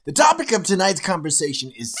The topic of tonight's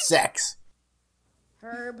conversation is sex.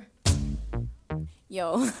 Herb.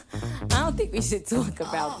 Yo, I don't think we should talk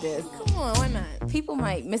about this. Come on, why not? People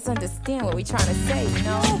might misunderstand what we're trying to say, you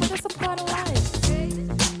know? But it's a part of life.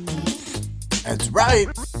 That's right.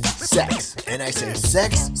 Sex. And I say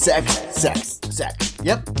sex, sex, sex, sex.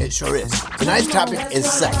 Yep, it sure is. Tonight's topic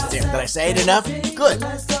is sex. Did I say it enough? Good.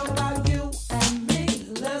 Let's talk about you and me.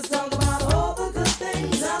 Let's talk about all the good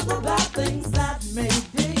things and the bad things that may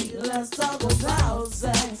be. Let's talk about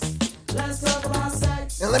sex. Let's talk about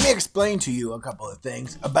sex. Now let me explain to you a couple of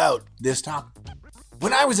things about this topic.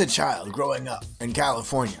 When I was a child growing up in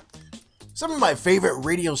California, some of my favorite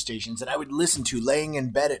radio stations that I would listen to laying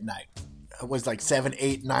in bed at night, it was like 7,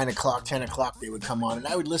 8, 9 o'clock, 10 o'clock they would come on, and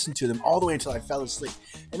I would listen to them all the way until I fell asleep.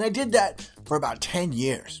 And I did that for about 10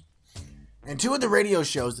 years. And two of the radio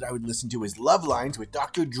shows that I would listen to is Love Lines with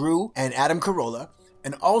Dr. Drew and Adam Carolla,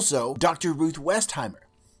 and also Dr. Ruth Westheimer.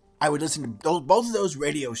 I would listen to both of those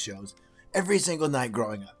radio shows every single night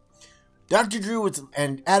growing up. Dr. Drew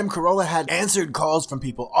and Adam Carolla had answered calls from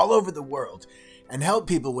people all over the world and helped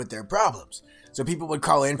people with their problems. So people would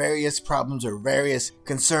call in various problems or various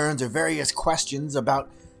concerns or various questions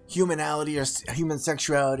about humanality or human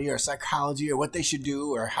sexuality or psychology or what they should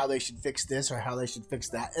do or how they should fix this or how they should fix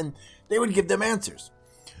that, and they would give them answers.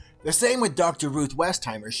 The same with Dr. Ruth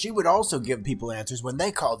Westheimer. She would also give people answers when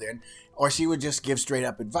they called in, or she would just give straight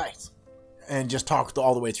up advice and just talk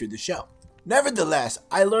all the way through the show. Nevertheless,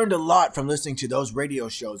 I learned a lot from listening to those radio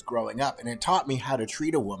shows growing up, and it taught me how to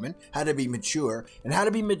treat a woman, how to be mature, and how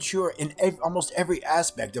to be mature in almost every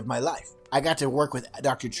aspect of my life. I got to work with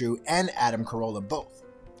Dr. Drew and Adam Carolla both,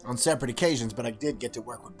 on separate occasions, but I did get to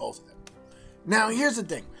work with both of them. Now, here's the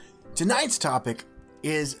thing. Tonight's topic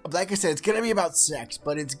is, like I said, it's going to be about sex,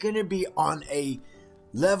 but it's going to be on a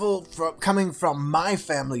level coming from my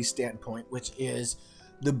family's standpoint, which is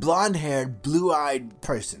the blonde-haired, blue-eyed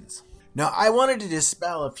persons. Now, I wanted to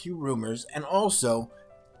dispel a few rumors and also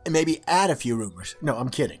maybe add a few rumors. No, I'm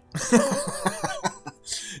kidding.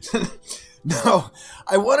 No,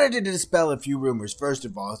 I wanted to dispel a few rumors, first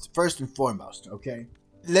and foremost, okay?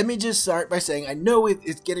 Let me just start by saying I know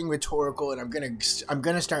it's getting rhetorical and I'm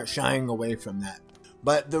gonna start shying away from that.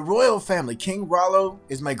 But the royal family, King Rollo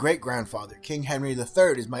is my great-grandfather. King Henry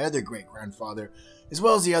III is my other great-grandfather. As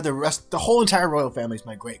well as the whole entire royal family is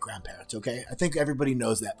my great-grandparents, okay? I think everybody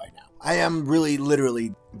knows that by now. I am really,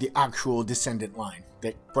 literally the actual descendant line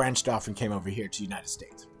that branched off and came over here to the United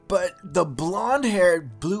States. But the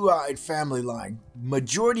blonde-haired, blue-eyed family line,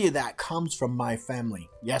 majority of that comes from my family.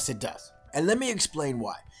 Yes, it does. And let me explain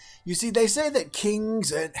why. You see, they say that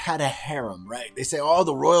kings had a harem, right? They say all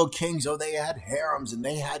the royal kings, they had harems and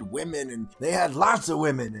they had women and they had lots of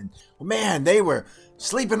women. And man, they were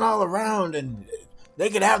sleeping all around and they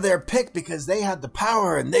could have their pick because they had the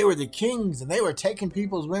power and they were the kings and they were taking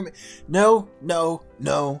people's women. No. And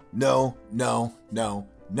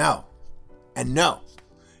no.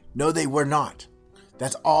 No, they were not.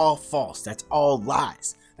 That's all false. That's all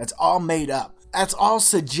lies. That's all made up. That's all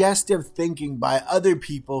suggestive thinking by other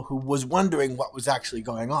people who was wondering what was actually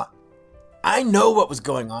going on. I know what was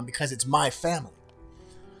going on because it's my family.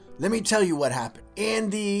 Let me tell you what happened. In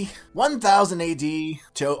the 1000 AD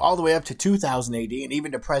to all the way up to 2000 AD and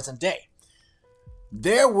even to present day,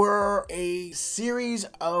 there were a series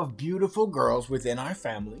of beautiful girls within our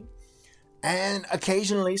family, and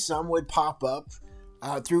occasionally some would pop up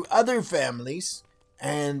through other families,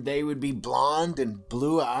 and they would be blonde and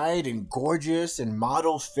blue-eyed and gorgeous and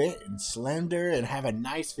model fit and slender and have a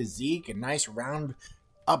nice physique and nice round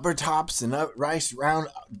upper tops and nice round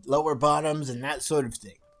lower bottoms and that sort of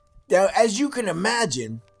thing. Now, as you can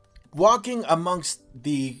imagine, walking amongst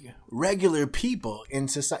the regular people in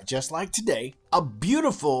society, just like today, a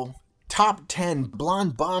beautiful top 10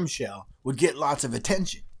 blonde bombshell would get lots of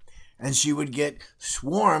attention, and she would get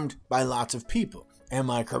swarmed by lots of people. Am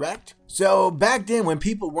I correct? So back then, when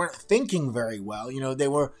people weren't thinking very well, they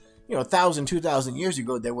were, 1,000, 2,000 years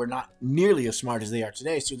ago, they were not nearly as smart as they are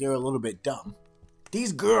today, so they were a little bit dumb.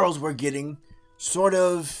 These girls were getting sort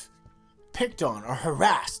of picked on or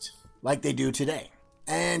harassed like they do today.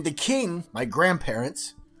 And the king, my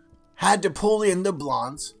grandparents, had to pull in the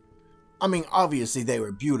blondes. I mean, obviously they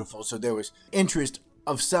were beautiful, so there was interest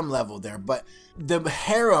of some level there, but the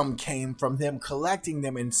harem came from them collecting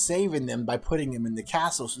them and saving them by putting them in the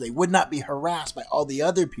castle so they would not be harassed by all the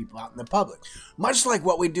other people out in the public. Much like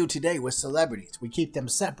what we do today with celebrities. We keep them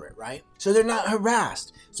separate, right? So they're not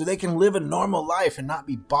harassed, so they can live a normal life and not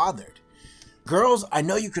be bothered. Girls, I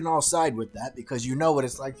know you can all side with that because you know what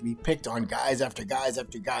it's like to be picked on guys after guys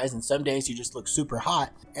after guys, and some days you just look super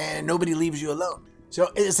hot and nobody leaves you alone. So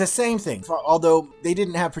it's the same thing, although they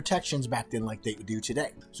didn't have protections back then like they do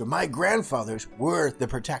today. So my grandfathers were the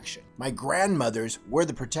protection. My grandmothers were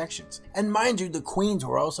the protections. And mind you, the queens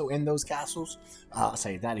were also in those castles. I'll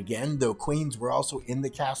say that again. The queens were also in the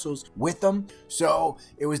castles with them. So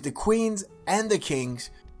it was the queens and the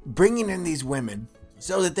kings bringing in these women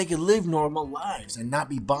so that they could live normal lives and not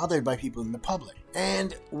be bothered by people in the public.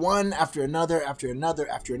 And one after another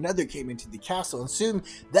came into the castle, and soon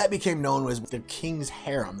that became known as the king's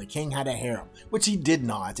harem. The king had a harem, which he did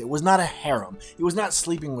not. It was not a harem. He was not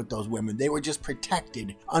sleeping with those women. They were just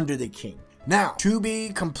protected under the king. Now, to be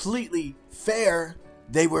completely fair,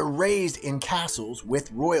 they were raised in castles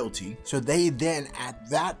with royalty, so they then, at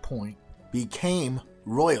that point, became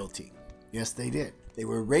royalty. Yes, they did. They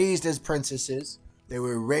were raised as princesses. They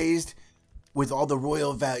were raised with all the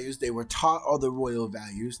royal values. They were taught all the royal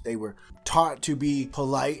values. They were taught to be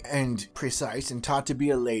polite and precise, and taught to be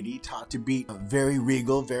a lady, taught to be very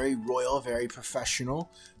regal, very royal, very professional,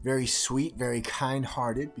 very sweet, very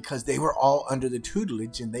kind-hearted, because they were all under the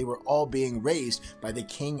tutelage and they were all being raised by the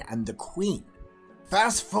king and the queen.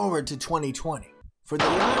 Fast forward to 2020. For the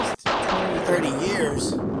last 20, 30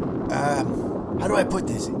 years, how do I put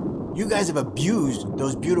this? You guys have abused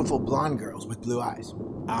those beautiful blonde girls with blue eyes.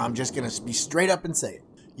 I'm just going to be straight up and say it.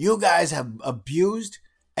 You guys have abused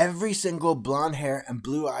every single blonde hair and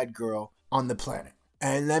blue-eyed girl on the planet.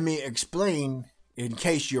 And let me explain, in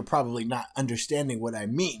case you're probably not understanding what I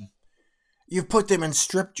mean. You've put them in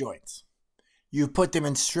strip joints. You've put them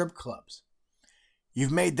in strip clubs.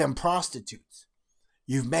 You've made them prostitutes.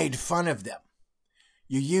 You've made fun of them.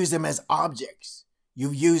 You use them as objects.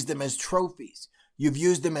 You've used them as trophies. You've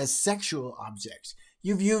used them as sexual objects.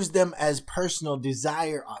 You've used them as personal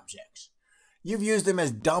desire objects. You've used them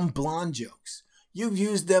as dumb blonde jokes. You've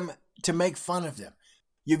used them to make fun of them.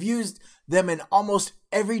 You've used them in almost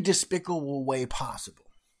every despicable way possible.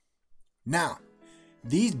 Now,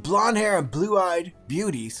 these blonde hair and blue-eyed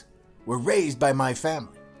beauties were raised by my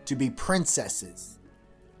family to be princesses,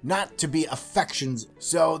 not to be affections.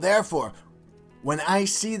 So therefore, when I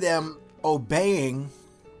see them obeying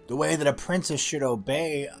the way that a princess should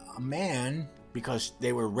obey a man, because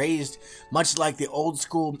they were raised much like the old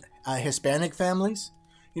school Hispanic families.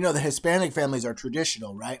 You know, the Hispanic families are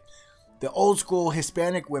traditional, right? The old school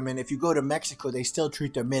Hispanic women, if you go to Mexico, they still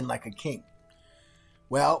treat their men like a king.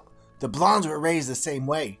 Well, the blondes were raised the same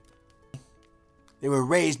way. They were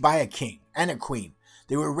raised by a king and a queen.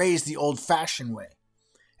 They were raised the old-fashioned way.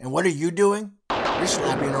 And what are you doing? You're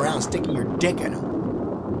slapping around, sticking your dick in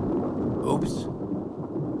them. Oops.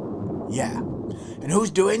 Yeah. And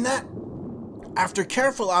who's doing that? After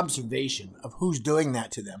careful observation of who's doing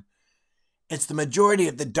that to them, it's the majority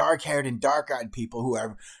of the dark-haired and dark-eyed people who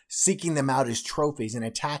are seeking them out as trophies and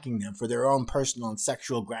attacking them for their own personal and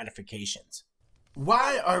sexual gratifications.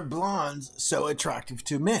 Why are blondes so attractive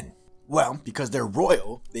to men? Well, because they're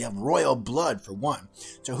royal. They have royal blood, for one.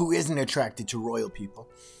 So who isn't attracted to royal people?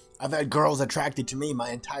 I've had girls attracted to me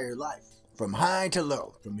my entire life. From high to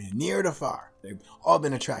low, from near to far. They've all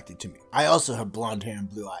been attracted to me. I also have blonde hair and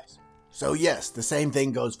blue eyes. So yes, the same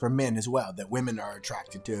thing goes for men as well, that women are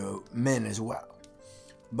attracted to men as well.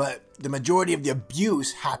 But the majority of the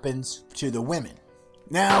abuse happens to the women.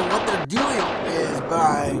 Now, what they're doing is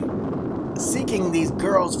by seeking these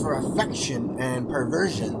girls for affection and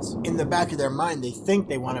perversions. In the back of their mind, they think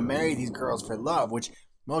they want to marry these girls for love, which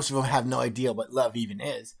most of them have no idea what love even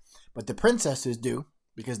is. But the princesses do,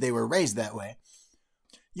 because they were raised that way.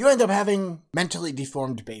 You end up having mentally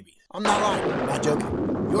deformed babies. I'm not lying, I'm not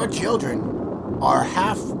joking. Your children are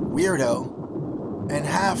half weirdo and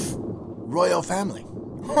half royal family.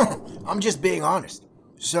 I'm just being honest.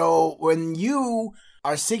 So when you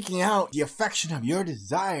are seeking out the affection of your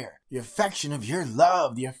desire, the affection of your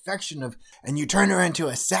love, the affection of, and you turn her into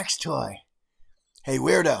a sex toy. Hey,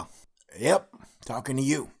 weirdo. Yep, talking to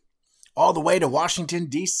you. All the way to Washington,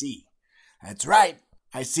 D.C. That's right.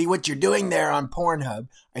 I see what you're doing there on Pornhub.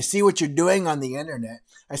 I see what you're doing on the internet.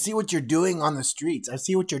 I see what you're doing on the streets. I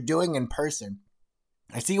see what you're doing in person.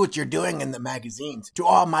 I see what you're doing in the magazines to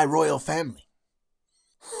all my royal family.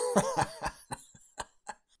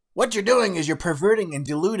 What you're doing is you're perverting and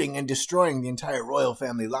diluting and destroying the entire royal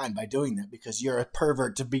family line by doing that, because you're a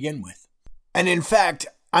pervert to begin with. And in fact,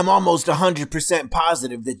 I'm almost 100%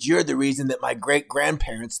 positive that you're the reason that my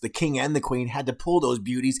great-grandparents, the king and the queen, had to pull those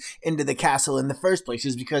beauties into the castle in the first place,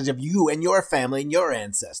 is because of you and your family and your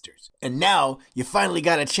ancestors. And now, you finally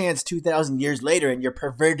got a chance 2,000 years later, and you're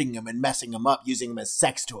perverting them and messing them up, using them as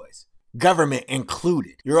sex toys. Government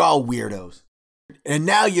included. You're all weirdos. And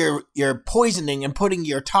now you're poisoning and putting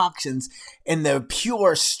your toxins in the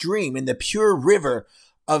pure stream, in the pure river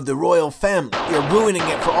of the royal family. You're ruining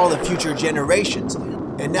it for all the future generations.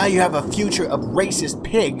 And now you have a future of racist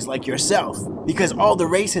pigs like yourself. Because all the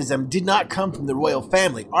racism did not come from the royal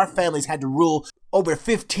family. Our families had to rule over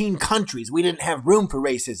 15 countries. We didn't have room for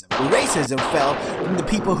racism. The racism fell from the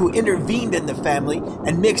people who intervened in the family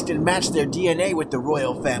and mixed and matched their DNA with the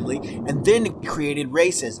royal family and then created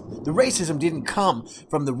racism. The racism didn't come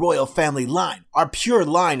from the royal family line. Our pure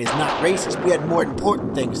line is not racist. We had more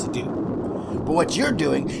important things to do. But what you're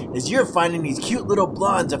doing is you're finding these cute little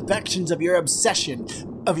blondes, affections of your obsession,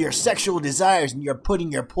 of your sexual desires, and you're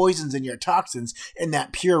putting your poisons and your toxins in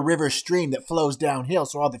that pure river stream that flows downhill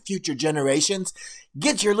so all the future generations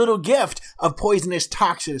get your little gift of poisonous,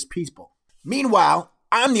 toxic people. Meanwhile,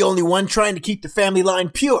 I'm the only one trying to keep the family line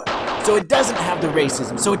pure, so it doesn't have the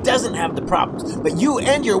racism, so it doesn't have the problems. But you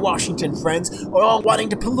and your Washington friends are all wanting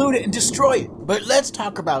to pollute it and destroy it. But let's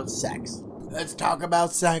talk about sex. Let's talk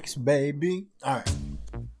about sex, baby. All right.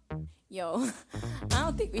 Yo, I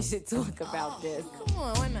don't think we should talk about this. Come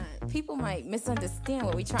on, why not? People might misunderstand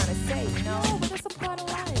what we're trying to say, you know? No, but it's a part of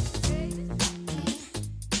life.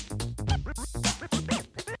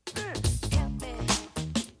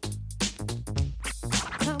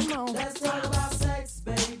 Come on. Let's talk about sex,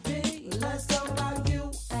 baby. Let's talk about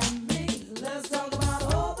you and me. Let's talk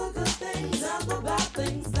about all the good things and the bad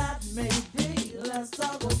things that may be. Let's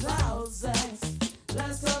talk about sex.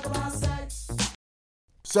 Let's talk about sex.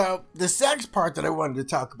 So, the sex part that I wanted to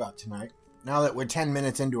talk about tonight, now that we're 10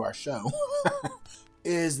 minutes into our show,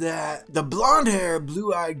 is that the blonde hair,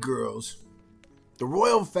 blue-eyed girls, the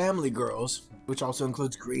royal family girls, which also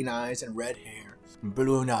includes green eyes and red hair, and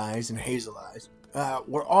blue eyes and hazel eyes,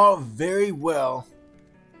 were all very well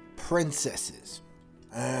princesses.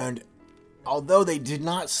 And although they did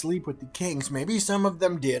not sleep with the kings, maybe some of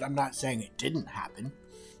them did, I'm not saying it didn't happen,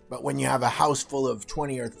 but when you have a house full of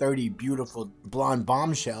 20 or 30 beautiful blonde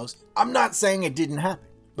bombshells, I'm not saying it didn't happen.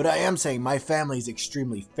 But I am saying my family is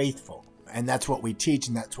extremely faithful. And that's what we teach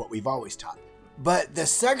and that's what we've always taught. But the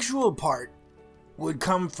sexual part would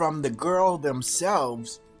come from the girl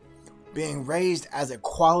themselves being raised as a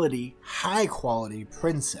quality, high quality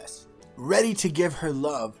princess. Ready to give her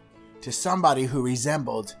love to somebody who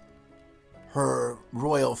resembled her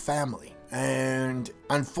royal family. And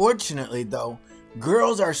unfortunately though,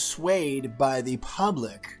 girls are swayed by the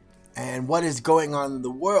public and what is going on in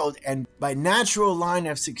the world, and by natural line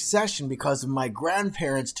of succession, because my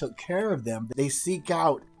grandparents took care of them, they seek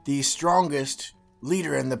out the strongest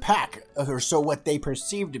leader in the pack, or so what they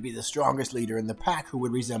perceive to be the strongest leader in the pack who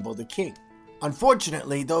would resemble the king.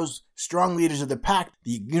 Unfortunately, those strong leaders of the pack,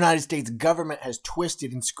 the United States government has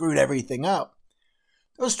twisted and screwed everything up.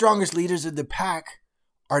 Those strongest leaders of the pack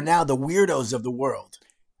are now the weirdos of the world.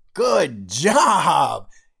 Good job,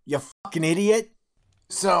 you fucking idiot.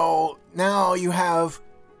 So now you have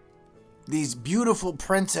these beautiful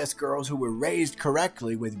princess girls who were raised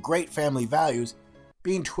correctly with great family values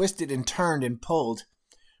being twisted and turned and pulled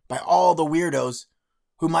by all the weirdos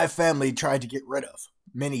who my family tried to get rid of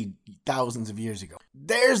many thousands of years ago.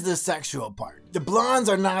 There's the sexual part. The blondes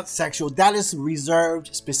are not sexual. That is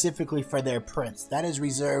reserved specifically for their prince. That is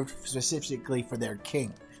reserved specifically for their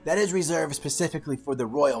king. That is reserved specifically for the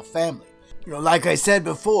royal family. You know, like I said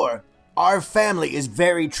before, our family is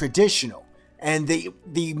very traditional. And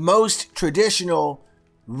the most traditional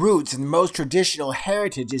roots and the most traditional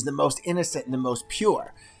heritage is the most innocent and the most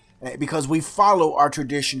pure. Because we follow our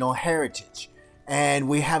traditional heritage. And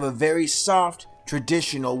we have a very soft,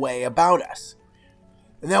 traditional way about us.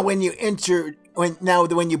 And now when you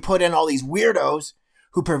put in all these weirdos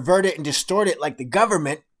who pervert it and distort it like the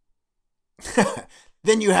government,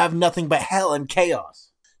 then you have nothing but hell and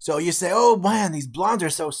chaos. So you say, oh man, these blondes are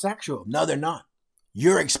so sexual. No, they're not.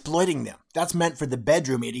 You're exploiting them. That's meant for the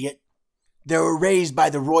bedroom, idiot. They were raised by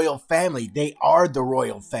the royal family. They are the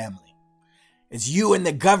royal family. It's you and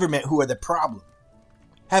the government who are the problem.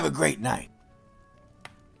 Have a great night.